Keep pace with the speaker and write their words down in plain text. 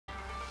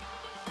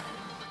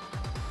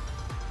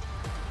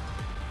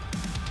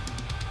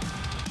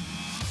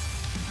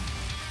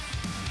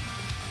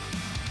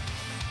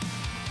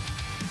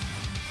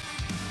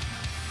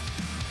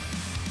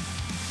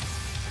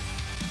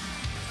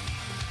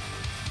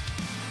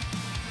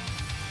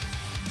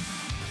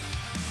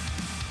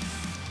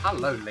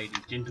Hello ladies,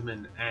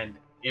 gentlemen, and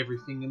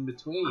everything in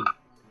between,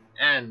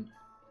 and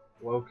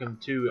welcome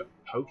to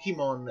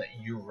PkMn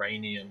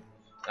Uranium.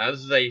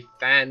 This is a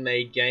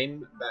fan-made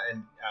game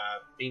that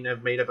been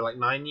made over like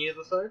 9 years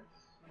or so.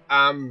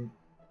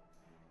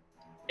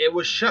 It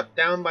was shut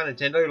down by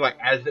Nintendo like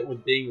as it was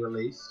being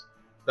released.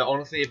 So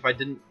honestly, if I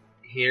didn't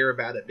hear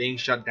about it being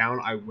shut down,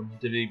 I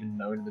wouldn't have even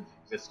known of its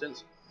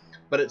existence.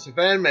 But it's a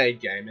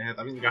fan-made game. It has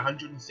I think like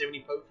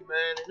 170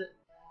 Pokemon in it,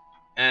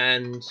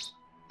 and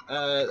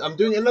I'm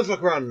doing a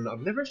Nuzlocke run. I've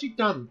never actually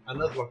done a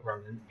Nuzlocke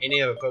run in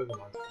any other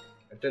Pokemon.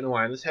 I don't know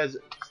why. And this has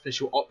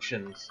special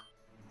options.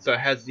 So it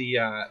has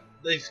the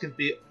these can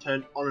be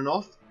turned on and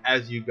off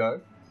as you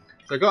go.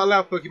 So I got a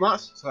lot of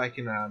Pokemots so I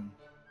can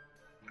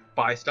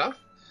buy stuff.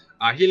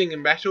 Healing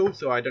in battle,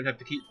 so I don't have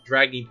to keep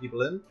dragging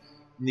people in.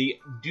 And the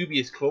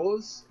dubious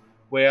clause,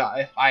 where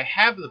if I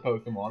have the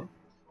Pokemon,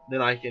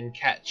 then I can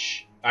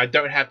catch. I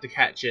don't have to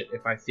catch it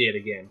if I see it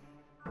again.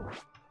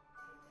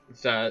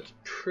 So that's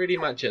pretty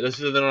much it. This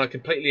is on a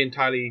completely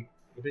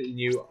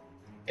new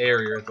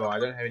area as well. I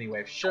don't have any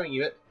way of showing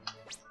you it.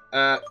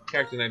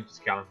 Character name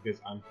discount because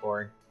I'm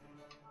boring.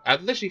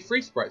 There's actually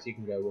 3 sprites you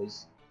can go with.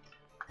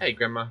 Hey,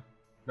 Grandma.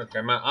 Not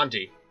Grandma,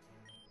 Auntie.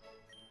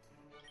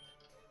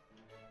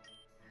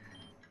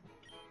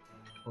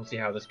 We'll see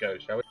how this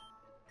goes, shall we?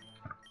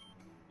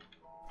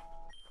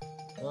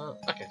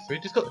 Okay, so we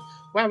just got...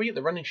 Wow, we get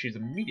the running shoes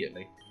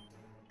immediately.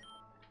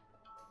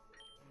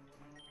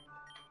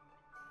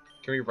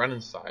 Can we run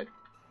inside?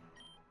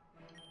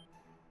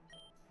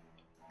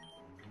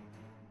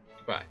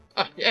 Goodbye.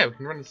 Oh, yeah, we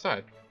can run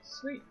inside.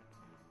 Sweet.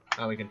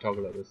 Now we can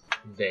toggle it with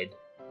Z.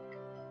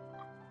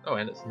 Oh,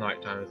 and it's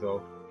nighttime as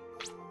well.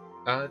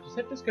 Does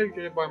that just go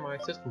by my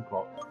system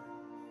clock?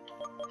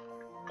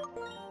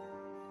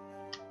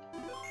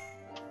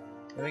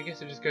 I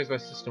guess it just goes by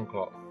system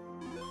clock.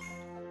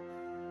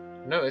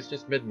 No, it's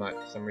just midnight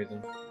for some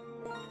reason.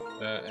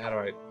 How do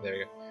I... There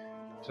we go.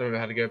 Tell me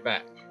how to go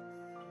back.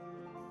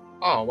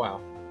 Oh, wow.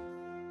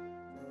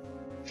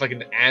 It's like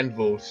an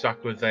anvil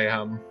stuck with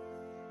a,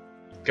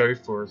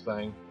 gopher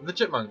thing. The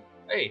chipmunk.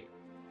 Hey!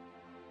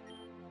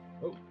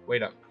 Oh,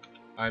 wait up.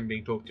 I'm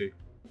being talked to.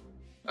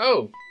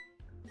 Oh!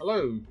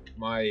 Hello,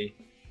 my...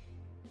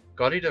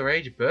 God Eater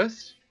Rage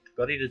Burst?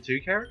 God Eater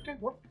 2 character?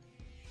 What?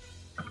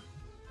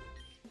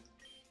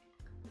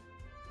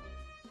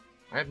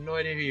 I have no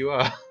idea who you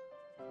are.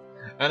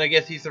 And I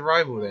guess he's the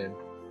rival then.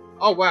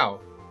 Oh, wow.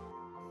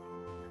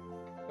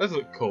 Those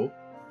look cool.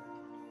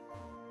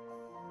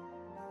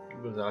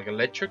 Was that like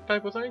electric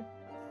type of thing?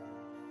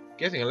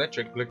 Guessing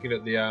electric, looking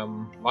at the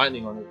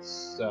lightning on its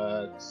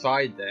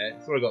side there.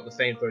 It's sort of got the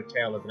same sort of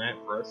tail as an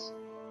Ampharos.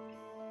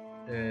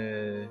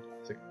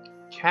 It's a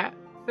cat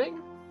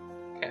thing?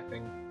 Cat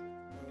thing.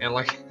 And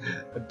like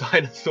a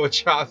dinosaur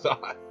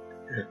Charizard.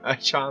 A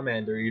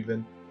Charmander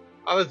even.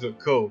 Oh, those look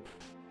cool.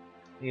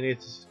 You need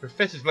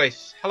Professor's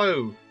Place.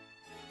 Hello!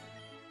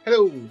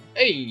 Hello!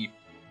 Hey!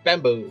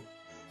 Bamboo!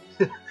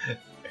 Bamboo.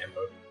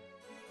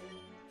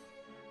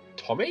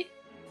 Tommy?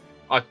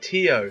 Ah,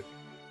 Tio.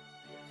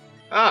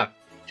 Ah,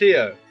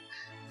 Tio.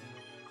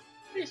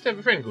 I used to have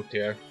a friend called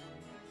Tio.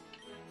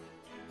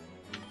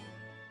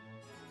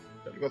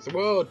 Across the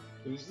world,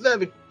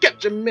 observe and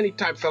capture many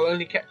types. I'll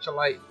only capture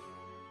like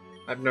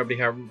I have no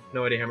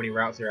idea how many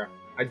routes there are.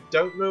 I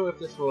don't know if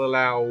this will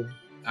allow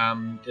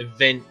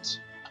event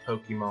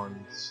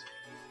Pokemons,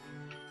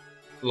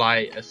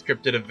 like a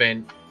scripted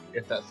event,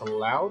 if that's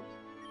allowed.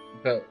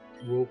 But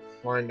we'll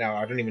find out.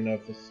 I don't even know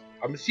if this.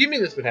 I'm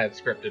assuming this would have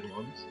scripted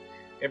ones.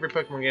 Every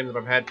Pokemon game that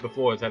I've had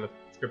before has had a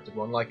scripted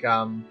one, like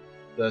the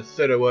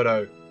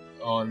Sudowoodo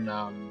on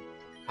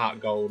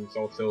Heart Gold and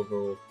Soul Silver,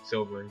 or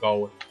Silver and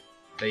Gold.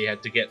 That you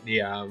had to get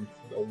the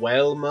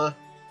Whalmer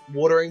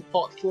watering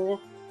pot for,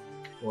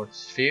 or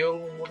Sphere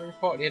watering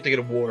pot. You had to get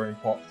a watering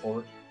pot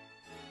for it.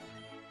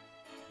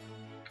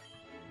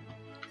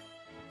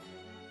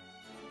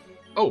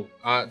 Oh,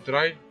 did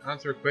I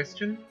answer a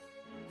question?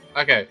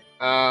 Okay,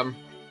 I'm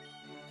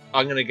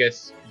gonna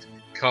guess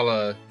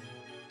color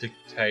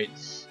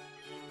dictates.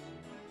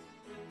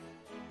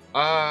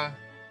 Hyper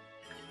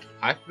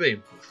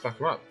Beam. Let's fuck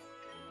him up.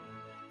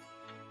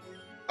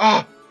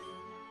 Ah!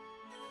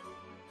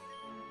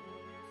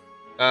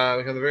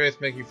 Because the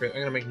various making friends.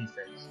 I'm gonna make new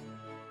friends.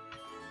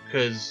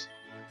 Because,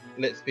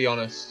 let's be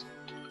honest,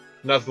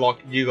 Nuzlocke,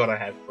 you gotta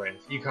have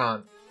friends. You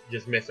can't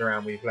just mess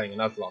around when you're playing a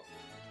Nuzlocke.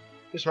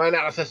 Just my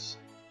analysis.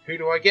 Who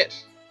do I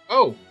get?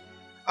 Oh!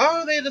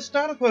 Oh, they're the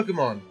starter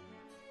Pokemon!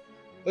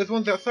 Those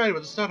ones outside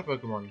were the starter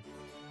Pokemon.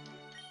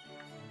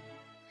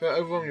 For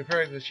overwhelming your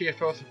opponent with sheer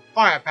force of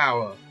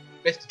firepower.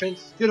 Best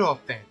defense, good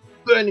offense.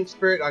 Burning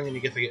Spirit, I'm gonna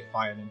guess I get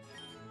fire then.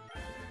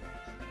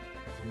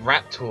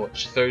 Rat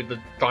Torch, so the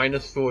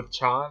dinosaur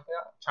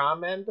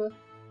Charmander?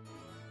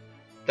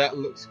 That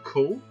looks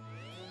cool.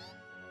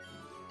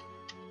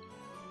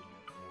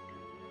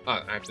 Oh,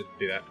 I have to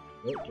do that.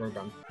 Oh, wrong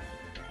button.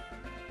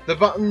 The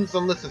buttons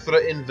on this are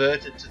sort of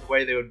inverted to the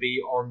way they would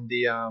be on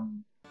the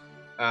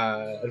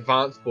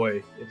Advanced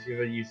Boy, if you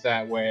ever use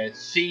that, where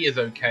C is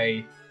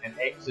okay and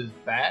X is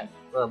bad,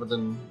 rather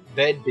than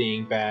Z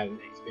being bad and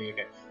X being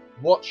okay.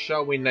 What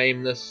shall we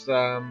name this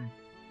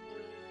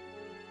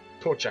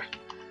torture?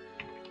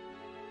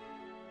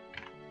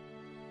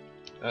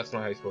 That's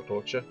not how you spell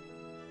torture.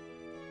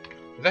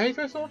 Is that how you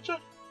spell torture?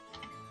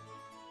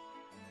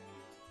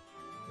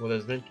 Well,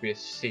 there's meant to be a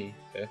C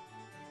there.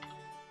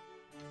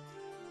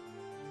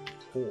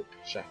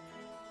 Torture.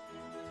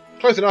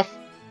 Close enough!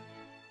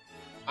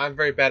 I'm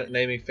very bad at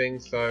naming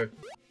things, so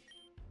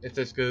if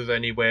this goes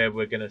anywhere,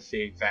 we're gonna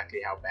see exactly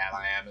how bad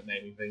I am at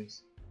naming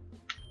things.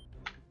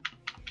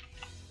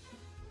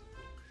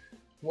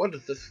 What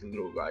does this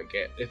little guy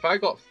get? If I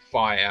got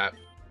fire,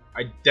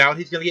 I doubt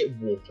he's gonna get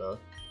water,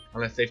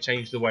 unless they've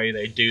changed the way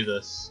they do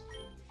this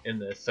in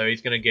this. So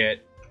he's gonna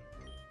get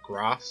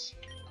grass,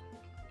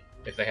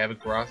 if they have a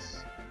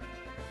grass.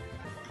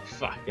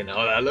 Fucking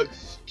hell, that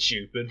looks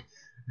stupid.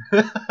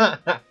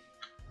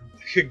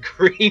 Like a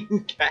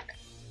green cat.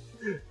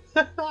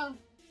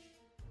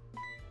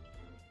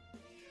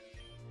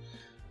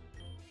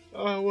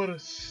 Oh, what a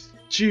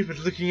stupid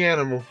looking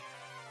animal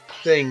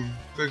thing,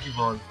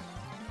 Pokemon.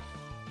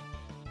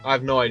 I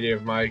have no idea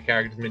if my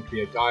character's meant to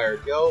be a guy or a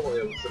girl, or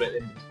it was sort of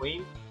in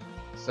between.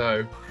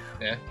 So,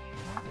 yeah.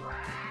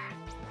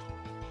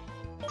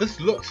 This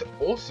looks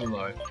awesome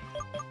though.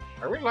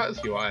 I really like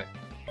this UI.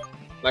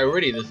 Like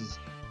already this is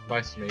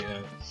nice to me.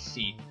 Let's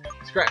see.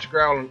 Scratch,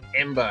 Growl, and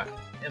Ember.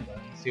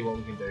 Let's see what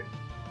we can do.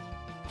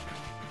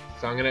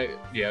 So I'm gonna...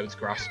 yeah, it's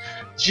grass.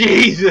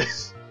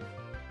 Jesus!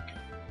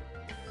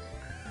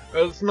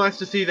 Well, it's nice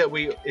to see that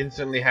we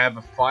instantly have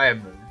a fire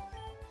move.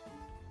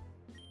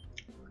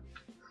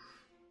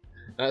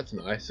 That's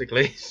nice, at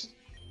least.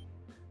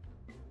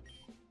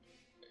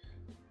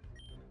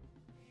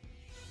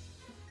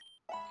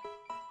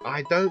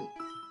 I don't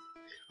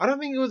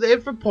think it was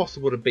ever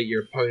possible to beat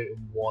your opponent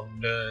in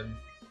one turn,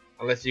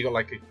 unless you got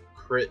like a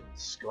crit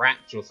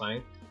scratch or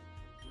something,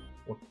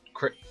 or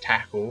crit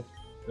tackle.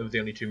 Those were the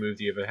only two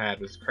moves you ever had.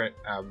 Was crit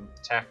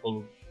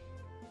tackle,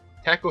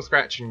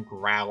 scratch, and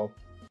growl.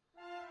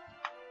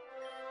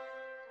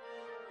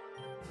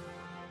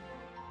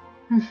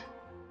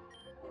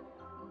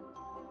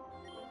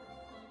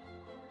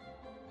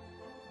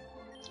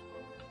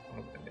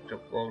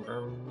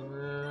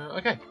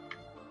 Okay.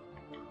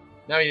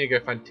 Now you need to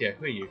go find Tia.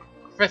 Who are you?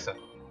 Professor.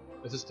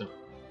 Assistant.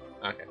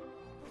 Okay.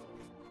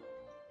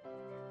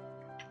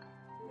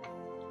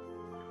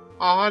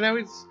 Oh, now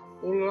he's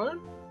all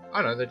alone?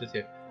 Oh no, they're just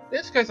here.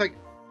 This guy's like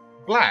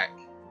black.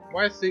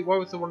 Why was the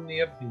one in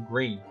the other thing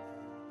green?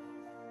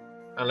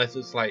 Unless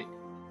it's like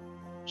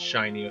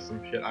shiny or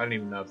some shit. I don't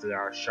even know if there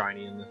are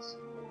shiny in this.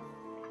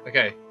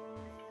 Okay.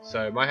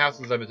 So my house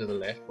is over to the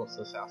left. What's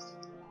this house?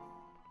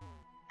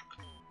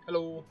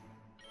 Hello.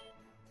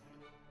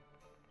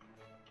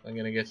 I'm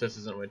gonna guess this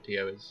isn't where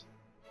Tio is.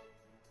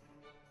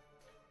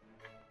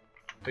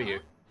 Who are you?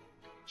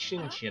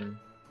 Chin Chin.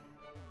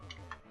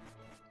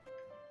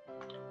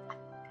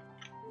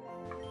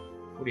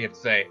 What do you have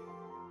to say?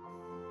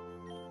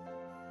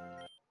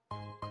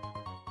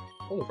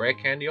 Oh, rare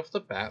candy off the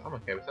bat. I'm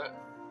okay with that.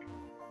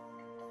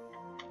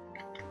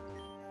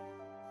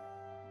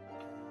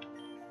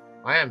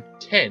 I am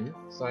 10,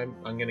 so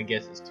I'm gonna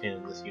guess it's 10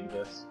 in this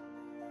universe.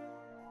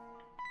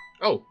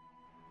 Oh!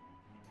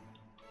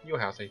 Your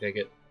house, I take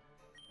it.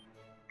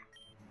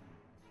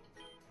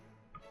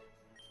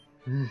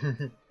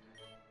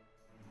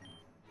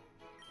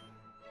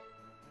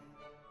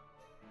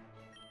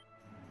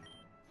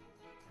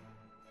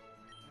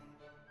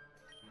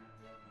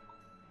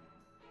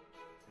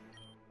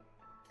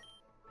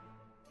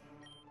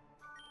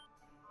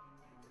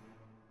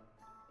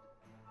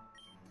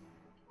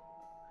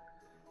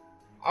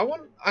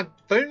 I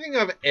don't think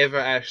I've ever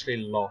actually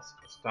lost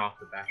a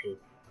starter battle.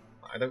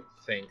 I don't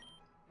think.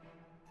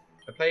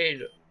 I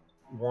played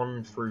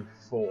 1 through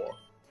 4.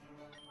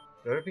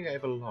 I don't think I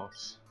ever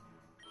lost.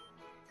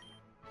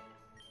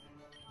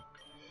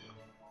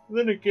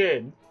 Then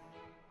again,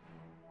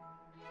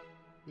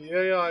 the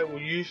AI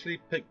will usually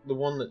pick the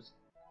one that's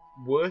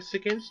worse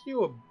against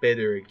you or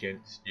better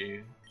against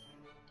you.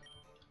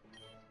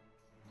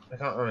 I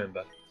can't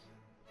remember.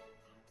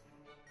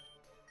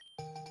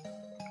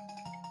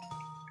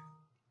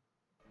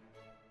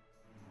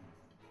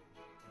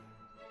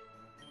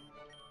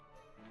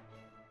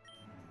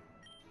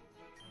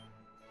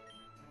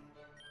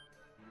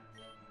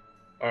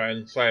 Alright,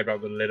 and sorry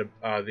about the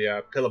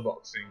pillar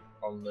boxing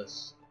on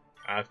this.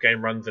 This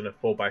game runs in a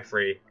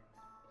 4x3,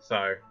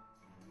 so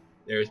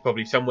there is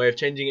probably some way of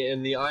changing it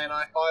in the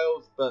INI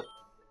files, but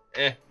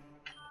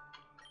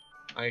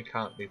I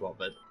can't be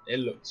bothered. It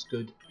looks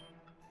good.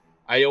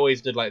 I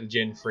always did like the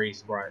Gen 3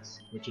 sprites,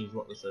 which is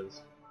what this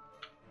is.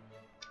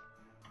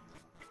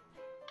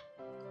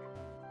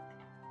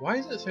 Why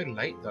is it so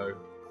late though?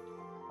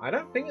 I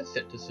don't think it's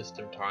set to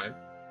system time.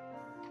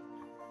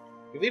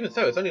 Because even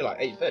so, it's only like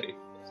 8:30.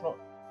 It's not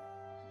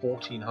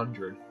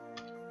 1400.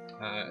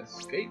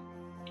 Escape.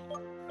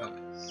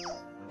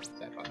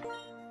 That button.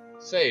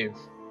 Save.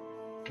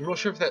 I'm not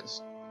sure if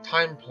that's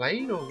time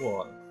played or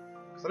what.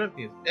 Because I don't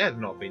think it has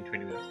not been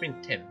 20 minutes. It's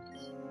been 10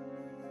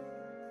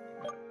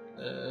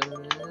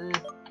 minutes.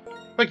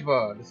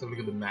 Pokeball. Let's have a look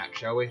at the map,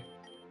 shall we?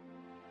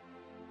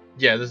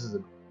 Yeah, this is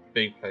a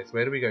big place.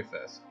 Where do we go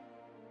first?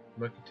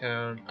 Monkey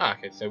Town. Ah,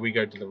 okay, so we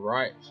go to the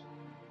right.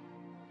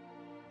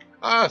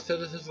 Ah, so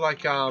this is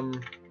like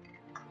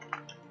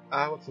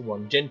what's the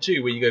one? Gen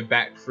 2, where you go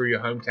back through your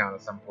hometown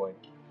at some point.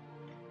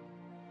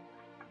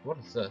 What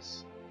is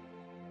this?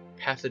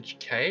 Passage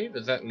Cave?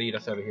 Does that lead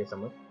us over here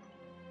somewhere?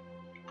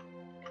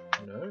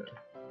 No.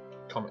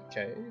 Comet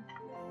Cave.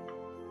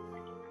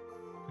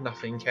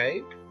 Nothing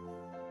Cave.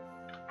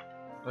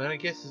 And I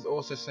guess there's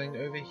also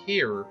something over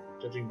here,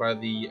 judging by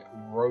the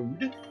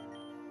road,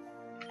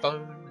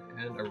 phone,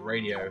 and a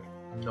radio.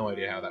 No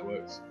idea how that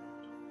works.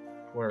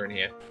 We're in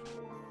here.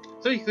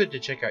 So you could to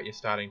check out your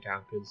starting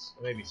town, because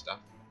maybe stuff.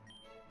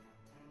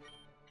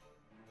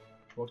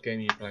 What game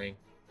are you playing?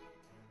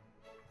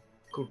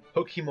 Called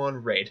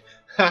Pokemon Red.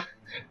 Ha!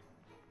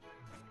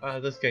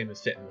 This game is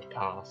set in the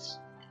past.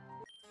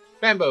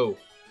 Bambo!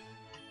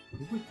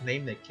 Who would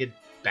name their kid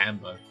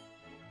Bambo?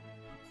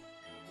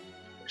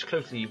 Watch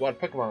closely, wild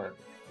Pokemon.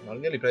 Not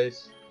in the early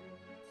place.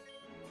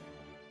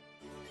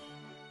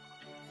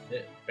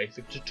 Yeah,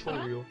 basic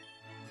tutorial.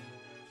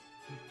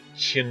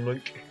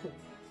 Chinmunk.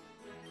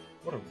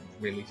 What a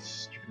really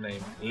stupid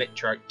name.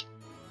 Electric.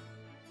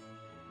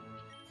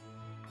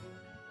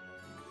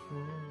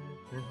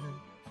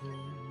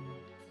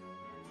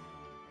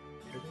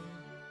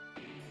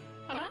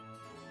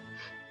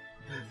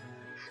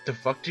 The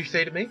fuck do you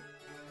say to me?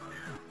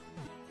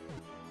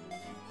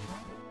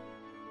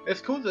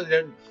 It's cool that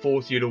they don't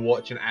force you to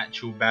watch an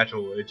actual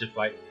battle. It's just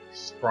like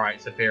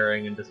sprites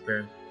appearing and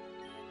disappearing.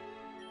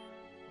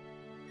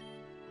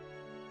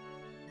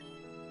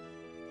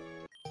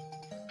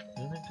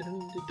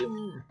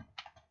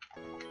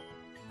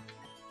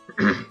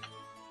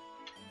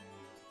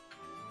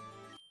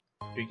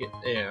 We get,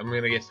 yeah, I'm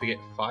gonna guess we get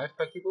 5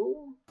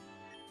 Pokeball.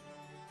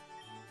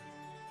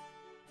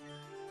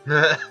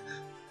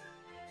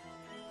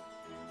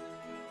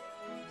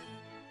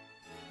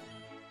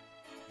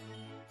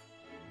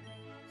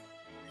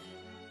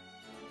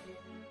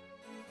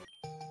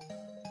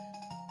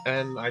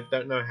 And I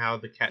don't know how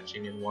the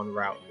catching in one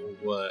route will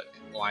work.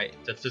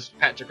 Like, does this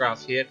patch of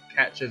grass here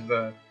count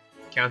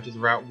as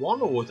route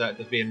 1, or was that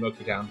just being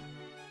Monkey Town?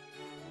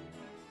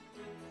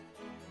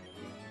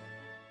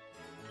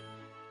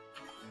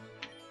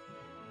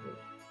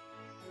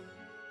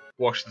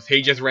 Watch this.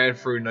 He just ran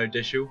through no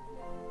issue.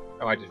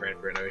 Oh, I just ran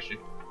through no issue.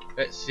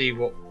 Let's see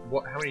how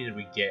many did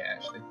we get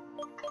actually?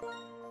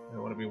 I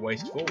don't want to be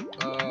wasteful.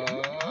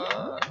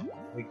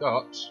 We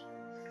got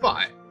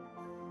 5.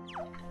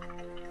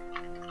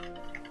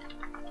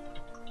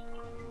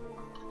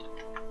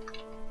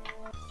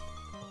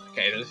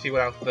 Okay, let's see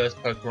what our first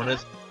Pokemon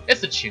is.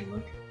 It's a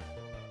Chinmunk.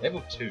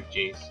 Level 2,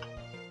 jeez.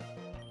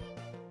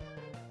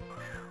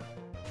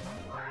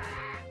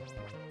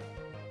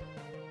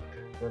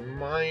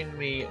 Remind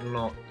me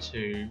not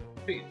to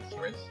beat this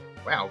race.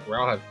 Wow,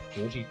 Growl have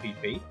 40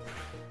 PP?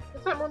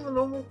 Is that more than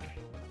normal?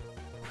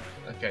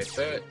 Okay,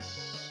 so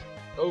it's...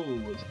 Oh,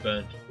 it's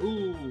burnt.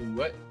 Ooh,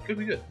 that could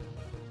be good.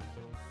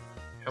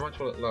 How much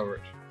will it lower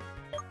it?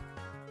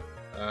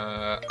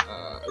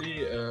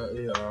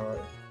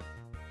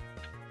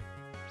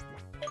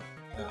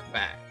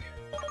 Back.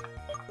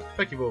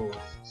 Pokeballs,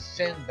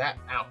 send that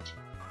out.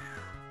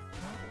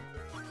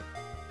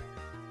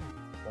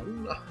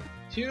 1,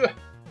 2,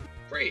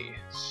 3.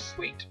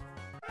 Sweet.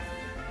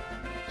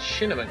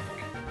 Cinnamon.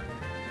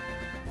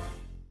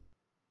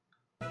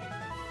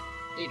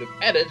 Need to be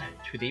added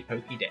to the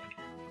Pokédex.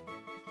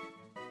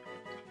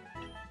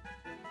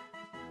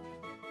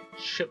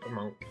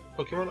 Chipmunk.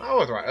 Pokemon. Oh,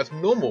 that's right. That's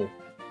normal.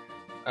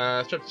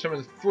 Start to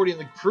determine the 40 in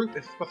the group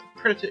if the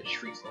predator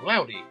shrieks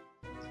loudly.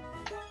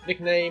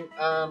 Nickname,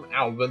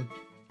 Alvin.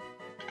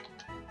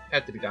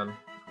 Had to be done.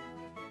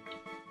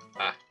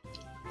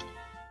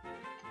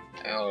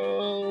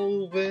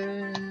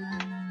 Alvin.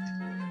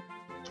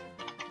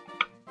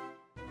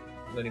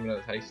 I don't even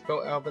know how you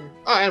spell Alvin.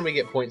 Oh, and we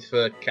get points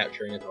for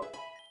capturing as well.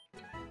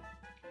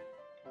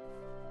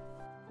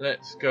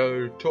 Let's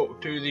go talk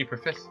to the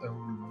professor.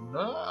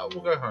 No,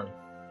 we'll go home.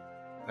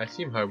 I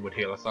assume home would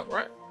heal us up,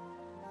 right?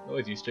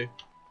 Always used to.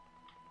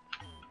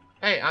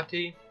 Hey,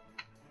 Auntie.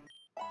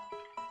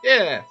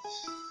 Yeah,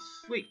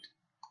 sweet.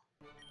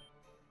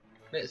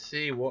 Let's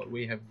see what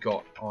we have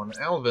got on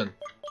Alvin.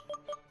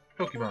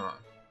 Pokemon.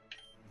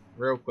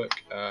 Real quick,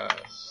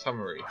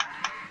 summary.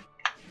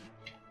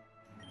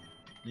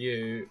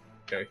 You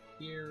go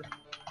here,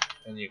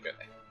 and you go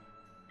there.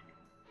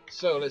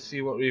 So let's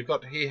see what we've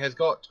got. He has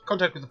got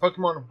contact with the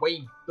Pokemon,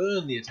 Wave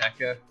Burn the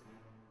attacker,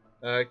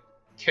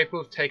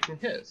 capable of taking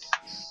hits.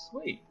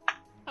 Sweet.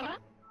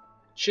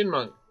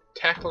 Chinmunk,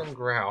 Tackle and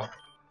Growl.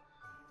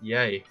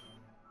 Yay.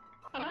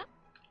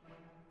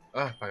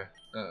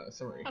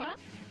 Summary.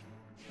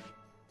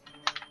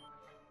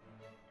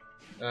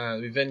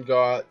 We've then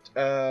got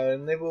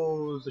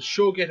Nibbles, a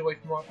sure getaway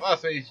from one. Oh,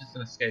 so he's just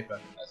an escaper.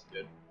 That's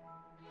good.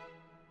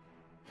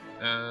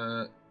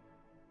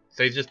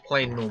 So he's just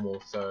plain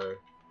normal. So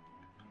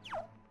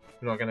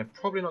we're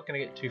probably not gonna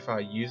get too far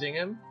using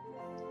him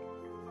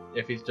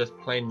if he's just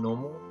plain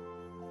normal.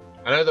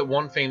 I know that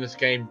one thing this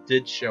game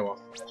did show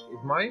off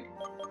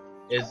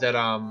is that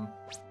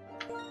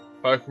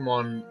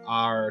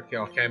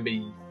Pokemon can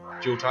be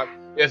dual type.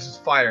 Yes, it's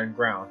fire and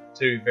ground,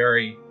 two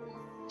very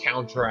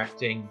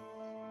counteracting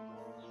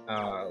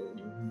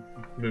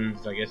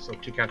moves, I guess, or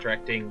two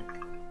counteracting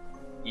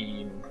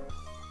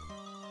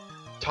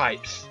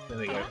types. There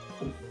we go.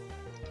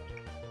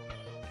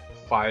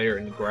 Fire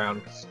and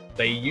ground.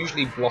 They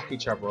usually block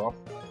each other off.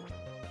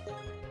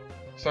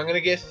 So I'm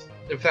gonna guess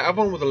if that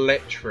other one was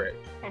electric,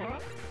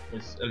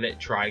 it's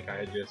electric.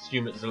 I just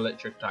assume it's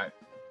electric type.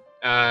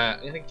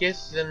 I'm gonna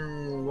guess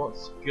then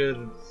what's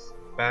good,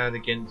 bad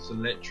against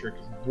electric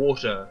is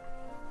water.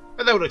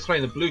 But that would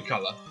explain the blue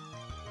color.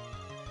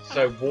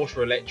 So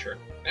water, electric.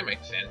 That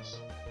makes sense.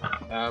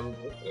 And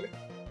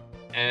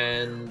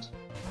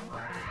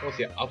what's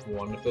the other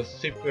one? If it's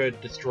super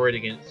destroyed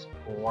against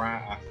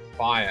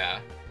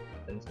fire,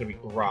 then it's gonna be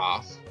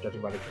grass.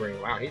 Judging by the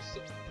green. Wow, he's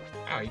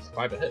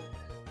 5 a hit.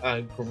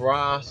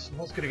 Grass.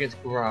 What's good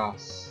against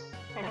grass?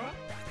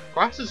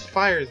 Grass is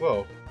fire as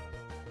well.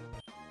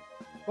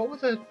 What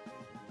would the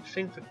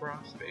thing for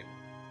grass be?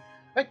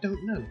 I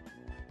don't know.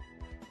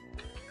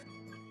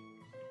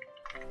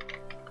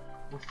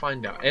 We'll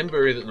find out.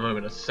 Ember is at the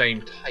moment the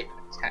same type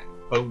attack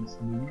bonus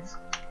move.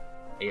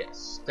 A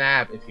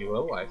stab, if you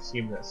will. I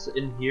assume that's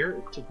in here.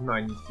 It took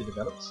 9 years to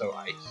develop, so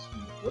I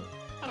assume it would.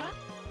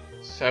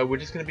 So we're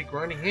just going to be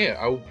grinding here.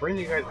 I will bring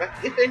you guys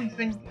back if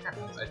anything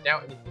happens. I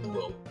doubt anything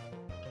will.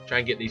 Try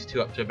and get these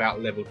two up to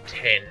about level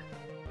 10.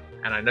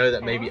 And I know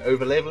that may be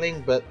over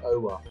leveling, but oh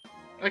well.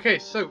 Okay,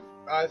 so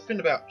it's been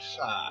about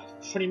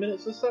 20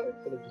 minutes or so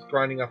of just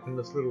grinding up in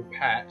this little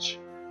patch.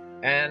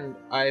 And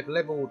I've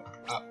leveled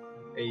up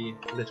a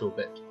little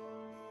bit.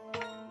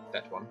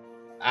 That one.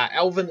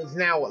 Elvin is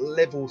now at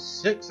level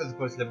 6 as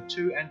opposed to level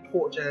 2, and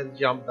Torture has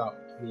jumped up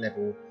to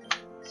level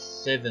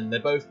 7. They're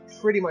both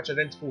pretty much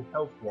identical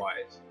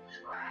health-wise.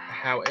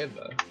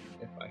 However,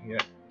 if I hear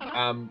it,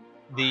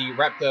 the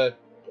Raptor,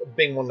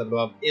 being one level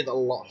above, is a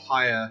lot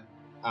higher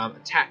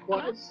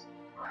attack-wise,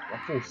 a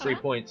full 3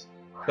 points,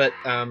 but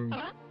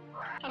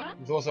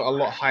there's also a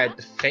lot higher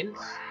defense.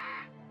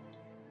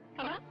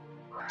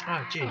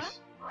 Oh, jeez.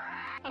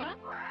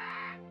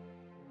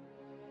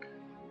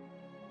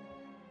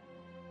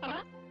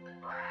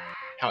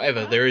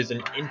 However, there is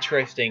an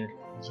interesting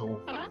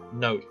little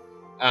note.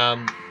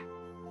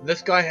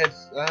 This guy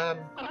has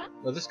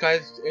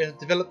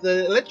developed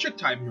the electric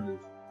type move.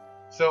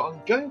 So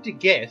I'm going to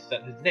guess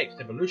that his next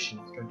evolution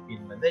is going to be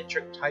an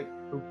electric type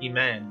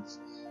Pokemon.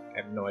 I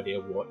have no idea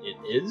what it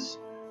is,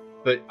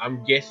 but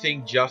I'm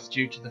guessing just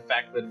due to the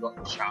fact that it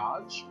got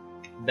charge,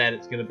 that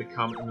it's going to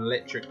become an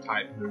electric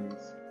type move.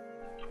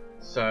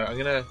 So I'm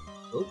gonna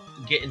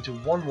get into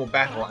one more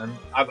battle, and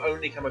I've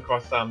only come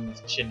across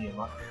Chinyan,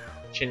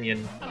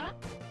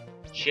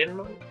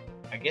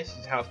 I guess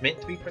is how it's meant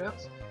to be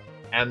pronounced,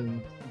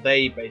 and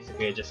they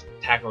basically are just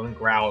tackle and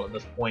growl at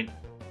this point.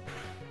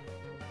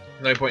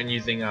 No point in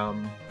using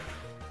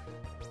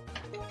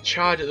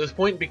charge at this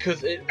point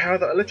because it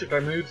powers out electric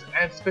type moves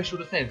and special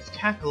defense.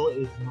 Tackle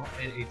is not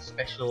a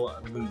special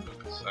move,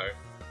 so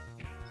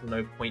there's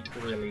no point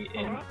really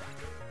in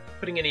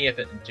putting any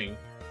effort into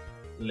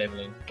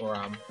leveling or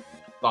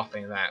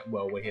buffing that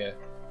while we're here.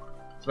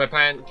 So my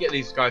plan, get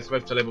these guys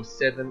both to level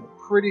 7.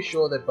 Pretty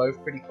sure they're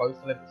both pretty close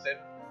to level 7.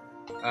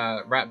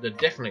 Raptor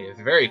definitely is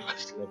very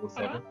close to level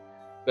 7.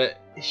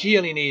 But she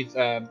only needs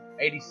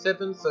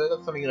 87, so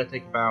that's only going to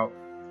take about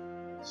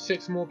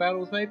 6 more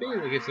battles maybe.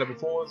 We get to level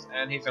 4s,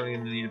 and he's only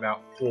going to need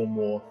about 4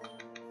 more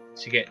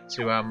to get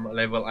to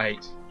level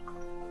 8.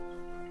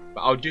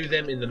 But I'll do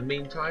them in the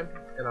meantime,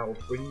 and I will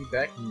bring you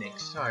back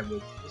next time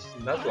with this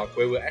Nuzlocke,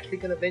 where we're actually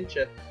going to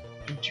venture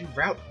into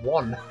Route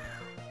 1.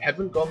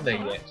 Haven't gone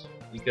there yet,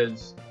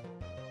 because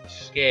I'm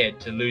scared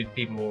to lose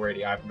people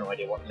already. I have no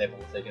idea what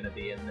levels they're going to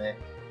be in there,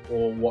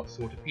 or what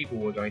sort of people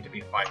we're going to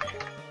be fighting.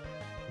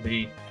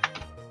 The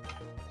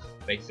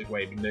basic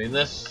way of doing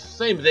this,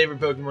 same as every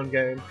Pokemon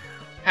game,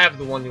 have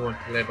the one you want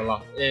to level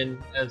up in,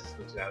 and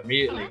switch it out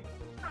immediately.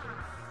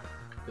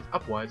 Because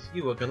otherwise,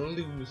 you are going to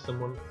lose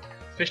someone,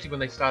 especially when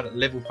they start at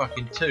level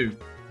fucking 2,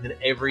 and then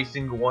every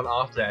single one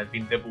after that has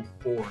been level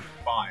 4 and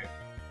 5.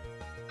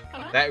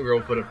 That will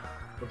put a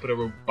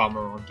real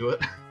bummer onto it.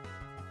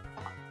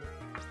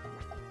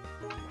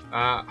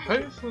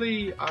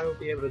 Hopefully I will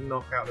be able to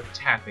knock out the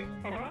tapping,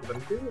 because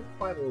I'm doing it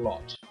quite a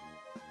lot.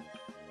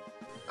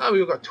 Oh,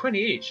 we've got 20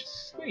 each.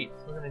 Sweet.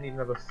 We're going to need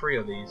another 3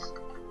 of these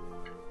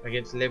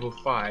against level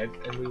 5,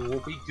 and we will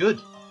be good.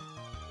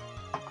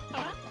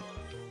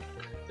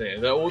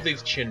 There are all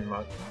these chin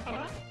marks.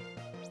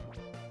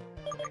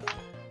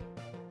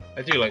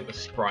 I do like the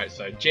sprites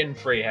though. Gen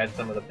 3 had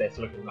some of the best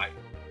looking like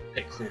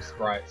pixel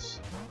sprites.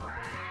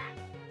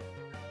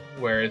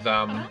 Whereas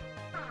I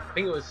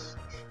think it was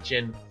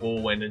Gen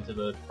 4 went into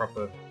the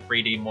proper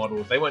 3D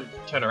models. They weren't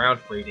turn around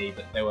 3D,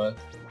 but they were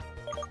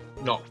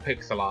not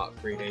pixel art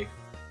 3D.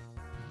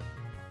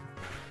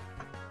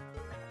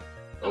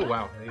 Oh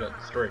wow, he got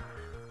destroyed.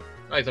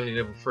 Oh, he's only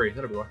level 3,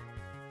 that'll be why.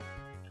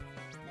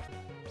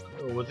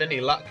 Oh, with any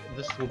luck,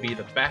 this will be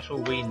the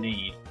battle we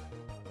need.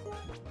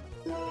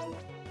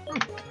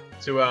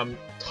 to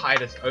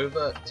tide us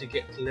over to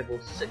get to level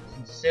 6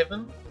 and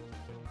 7.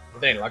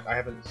 But then, like, I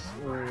haven't.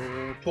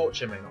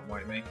 Torture may not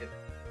might make it,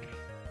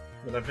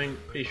 but I think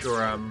pretty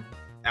sure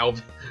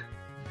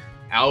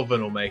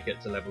Alvin will make it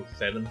to level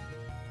 7.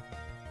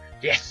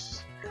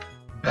 Yes,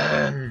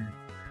 burn,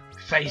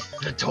 face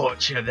the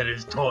torture that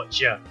is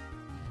torture.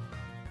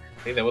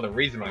 I think that was the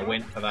reason I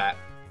went for that.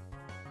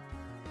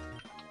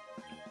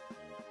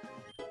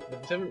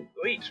 Level 7,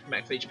 wait,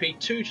 max HP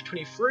 2 to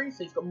 23,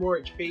 so he's got more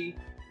HP.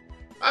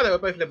 Oh, they were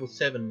both level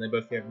 7, they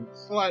both have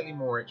slightly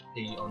more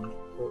HP on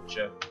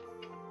torture.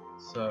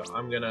 So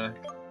I'm gonna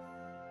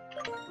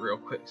real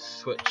quick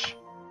switch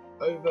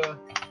over.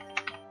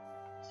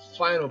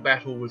 Final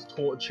battle was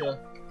torture.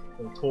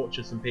 We'll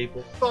torture some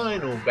people.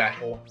 Final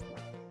battle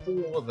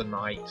for the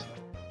night.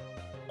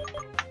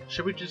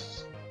 Should we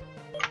just...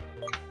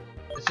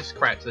 let's just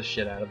scratch the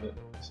shit out of it.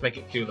 Let's make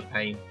it feel the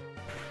pain.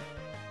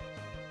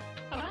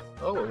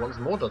 Oh, it wants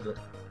more, does it?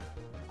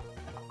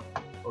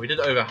 Well, we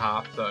did over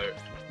half, so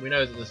we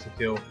know that this will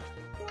kill.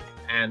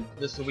 And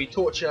this will be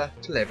torture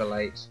to level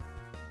 8.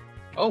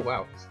 Oh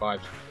wow, it's 5.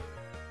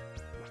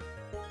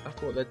 I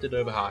thought that did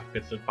over half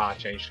because the bar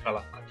changed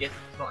colour. I guess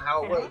that's not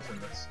how it works in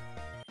this.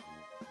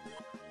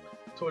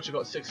 Torture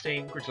got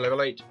 16, grew to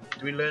level 8.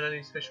 Do we learn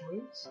any special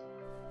moves?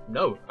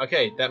 No.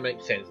 Okay, that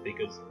makes sense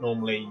because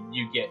normally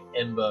you get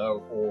Ember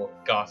or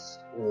Gust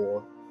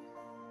or...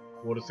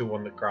 what is the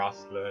one that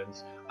Grass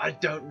learns? I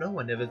don't know,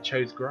 I never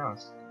chose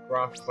Grass.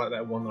 Grass is like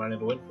that one that I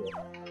never went for.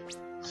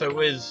 So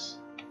is...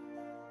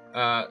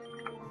 yeah,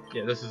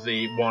 this is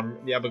the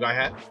one the other guy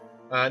had.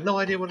 No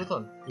idea what it's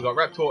on. We've got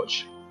Rap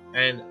Torch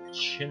and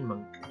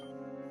Chinmonk.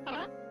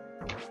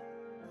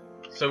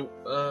 So,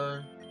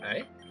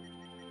 hey?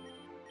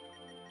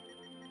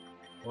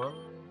 1,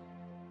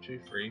 2,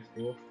 3,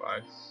 4,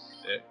 5,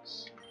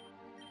 6.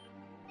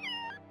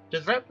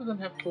 Does Raptor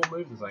have 4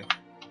 moves, I think?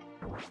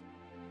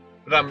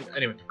 But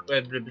anyway,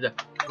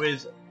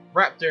 with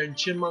Raptor and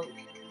Chinmonk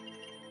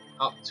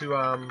up to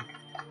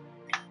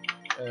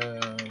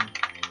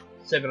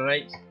 7 and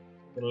 8,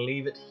 gonna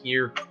leave it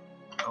here.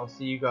 I'll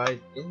see you guys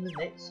in the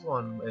next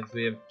one as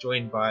we are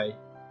joined by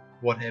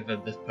whatever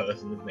this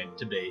person is meant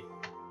to be.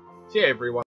 See ya, everyone.